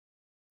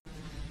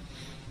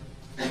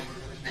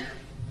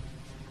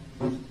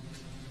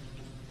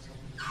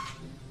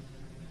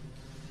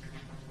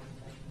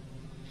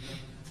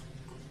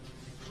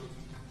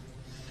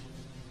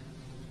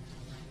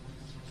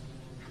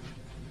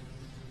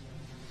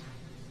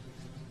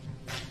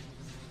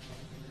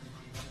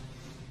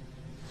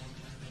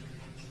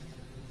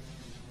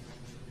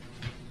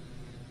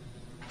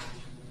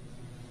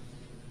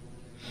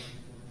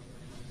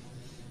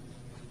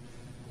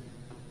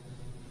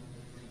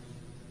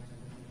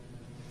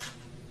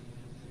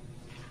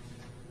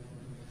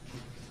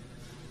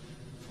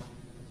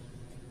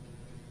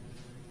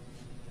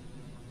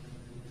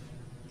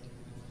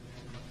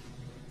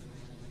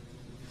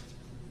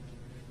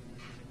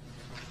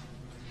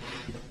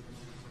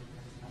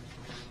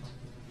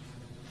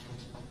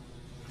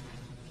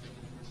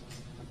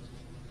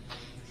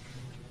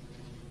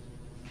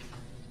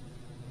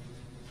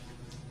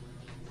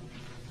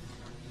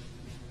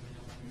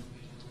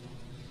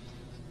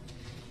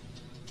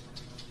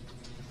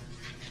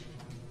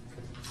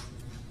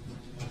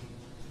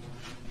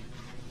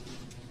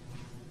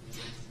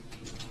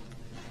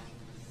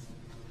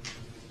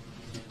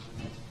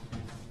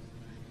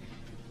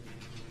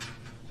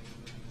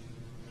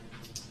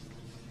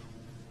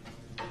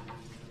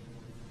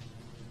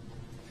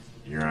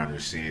Your Honor,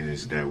 seeing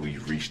as that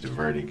we've reached the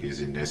verdict,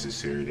 is it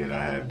necessary that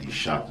I have these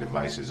shock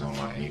devices on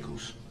my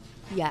ankles?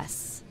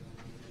 Yes.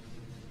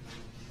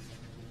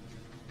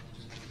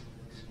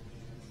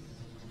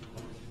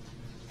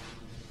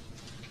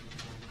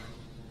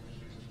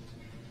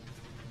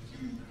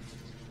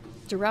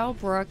 Darrell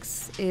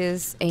Brooks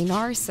is a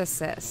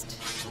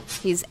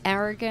narcissist. He's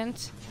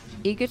arrogant,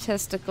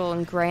 egotistical,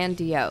 and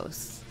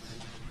grandiose.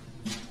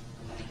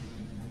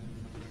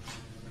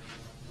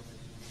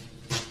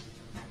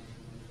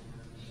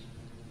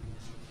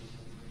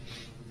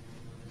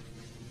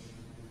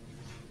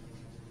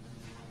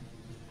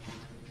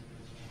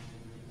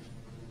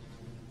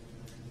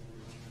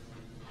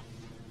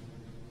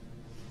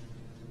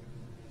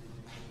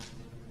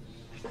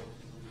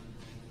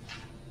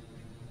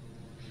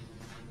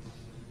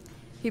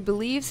 He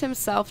believes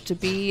himself to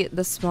be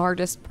the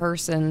smartest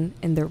person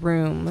in the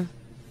room.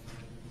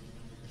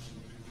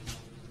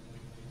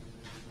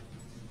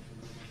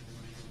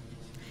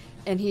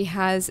 And he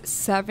has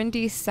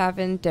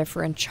 77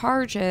 different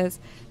charges,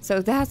 so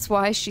that's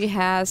why she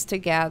has to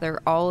gather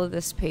all of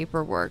this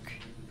paperwork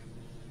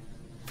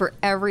for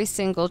every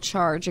single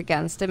charge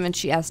against him, and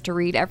she has to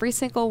read every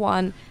single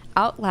one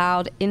out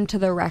loud into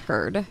the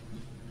record.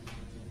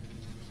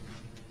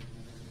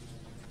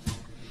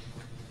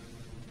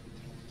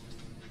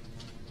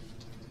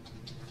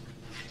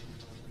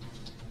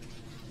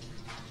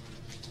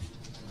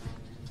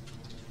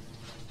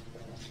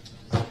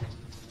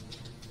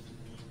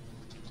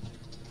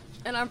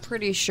 And I'm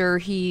pretty sure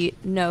he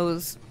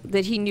knows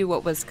that he knew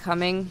what was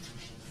coming.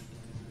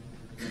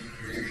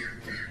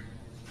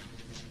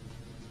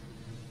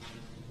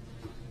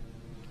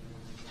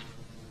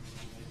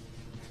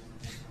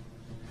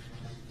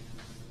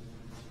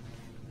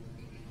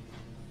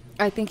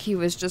 I think he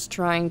was just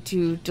trying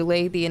to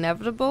delay the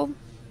inevitable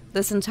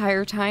this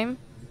entire time.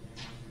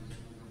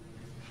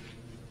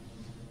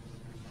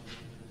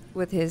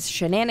 With his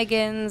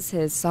shenanigans,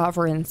 his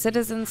sovereign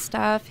citizen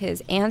stuff,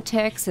 his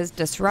antics, his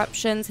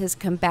disruptions, his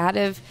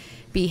combative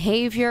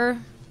behavior.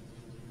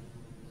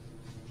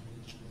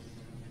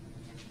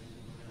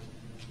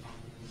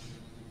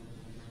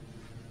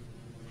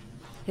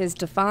 His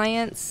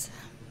defiance.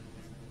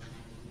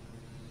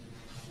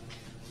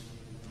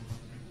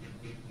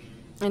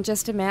 And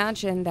just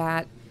imagine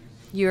that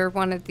you're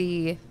one of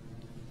the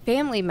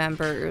family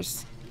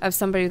members of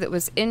somebody that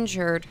was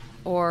injured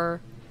or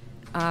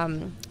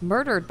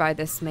murdered by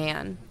this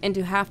man, and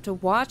to have to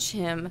watch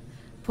him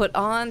put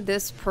on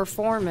this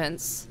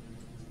performance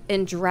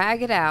and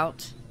drag it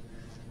out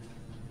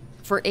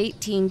for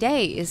 18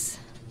 days.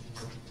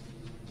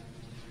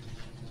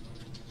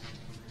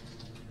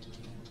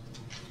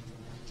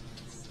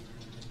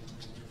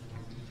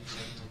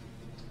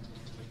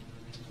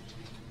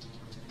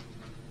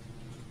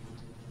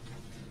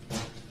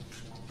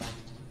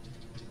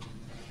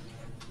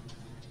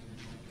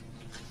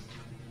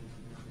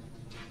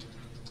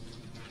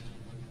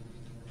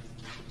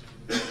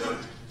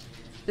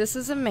 This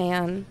is a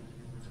man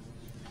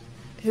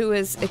who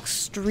is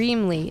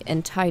extremely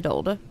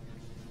entitled,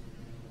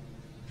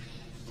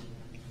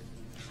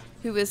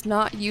 who is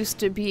not used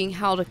to being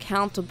held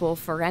accountable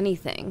for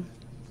anything,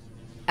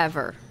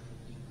 ever,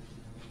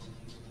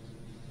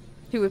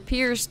 who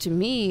appears to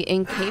me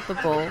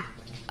incapable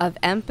of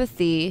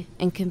empathy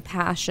and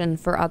compassion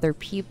for other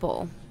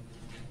people.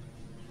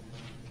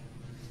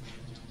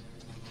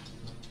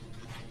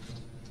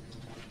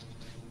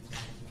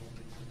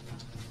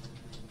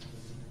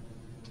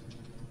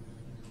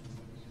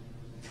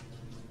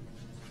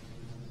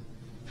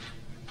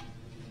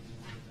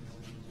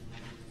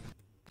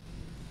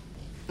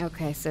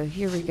 Okay, so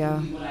here we go.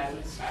 What I would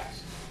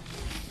expect.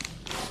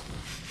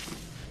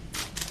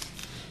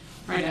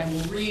 All right, I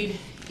will read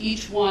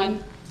each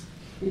one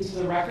into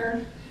the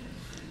record.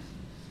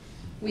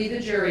 We, the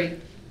jury,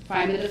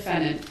 find the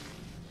defendant,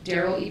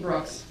 Darrell E.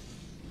 Brooks,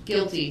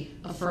 guilty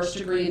of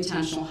first-degree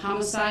intentional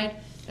homicide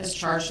as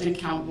charged in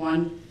count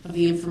 1 of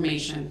the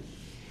information,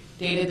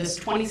 dated this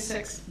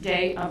 26th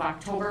day of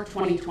October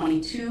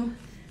 2022,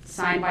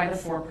 signed by the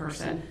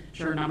foreperson,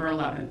 juror number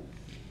 11.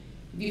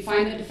 If you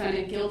find the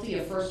defendant guilty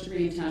of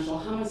first-degree intentional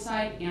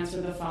homicide, answer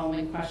the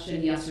following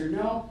question, yes or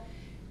no.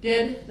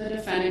 Did the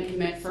defendant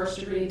commit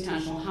first-degree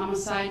intentional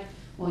homicide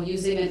while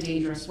using a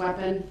dangerous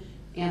weapon?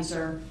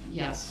 Answer,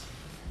 yes.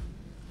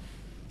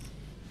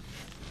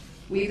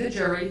 We, the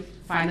jury,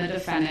 find the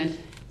defendant,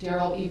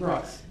 Darrell E.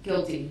 Brooks,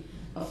 guilty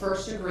of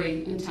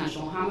first-degree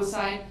intentional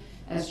homicide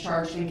as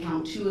charged in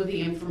count 2 of the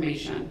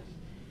information.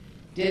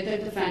 Did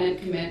the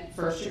defendant commit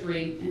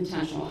first-degree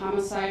intentional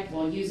homicide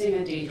while using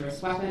a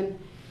dangerous weapon?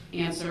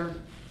 Answer,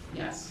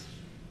 yes.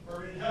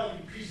 Burn in hell,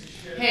 you piece of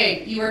shit.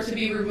 Hey, you are to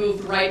be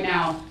removed right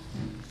now.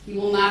 You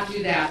will not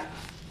do that.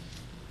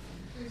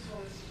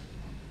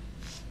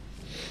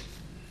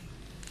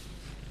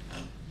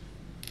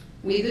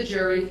 We, the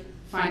jury,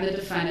 find the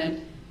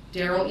defendant,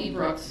 Darrell E.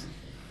 Brooks,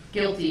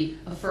 guilty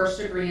of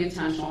first-degree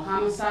intentional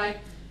homicide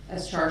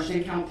as charged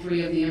in count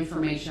 3 of the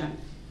information.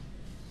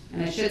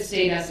 And I should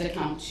state as to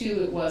count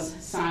 2, it was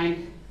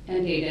signed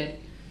and dated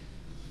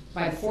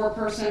by the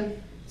foreperson,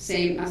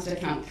 Same as to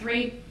count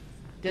 3.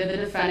 Did the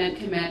defendant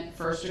commit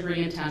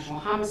first-degree intentional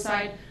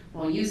homicide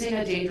while using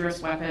a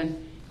dangerous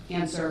weapon?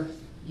 Answer,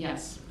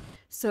 yes.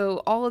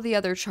 So all of the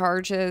other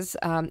charges,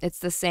 it's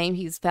the same.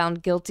 He's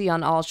found guilty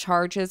on all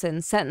charges,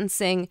 and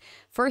sentencing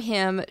for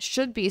him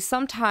should be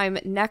sometime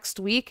next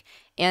week.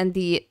 And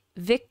the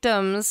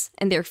victims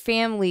and their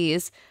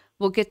families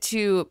will get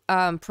to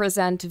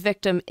present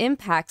victim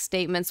impact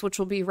statements, which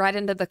will be read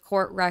into the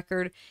court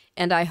record.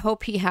 And I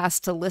hope he has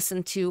to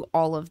listen to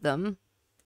all of them.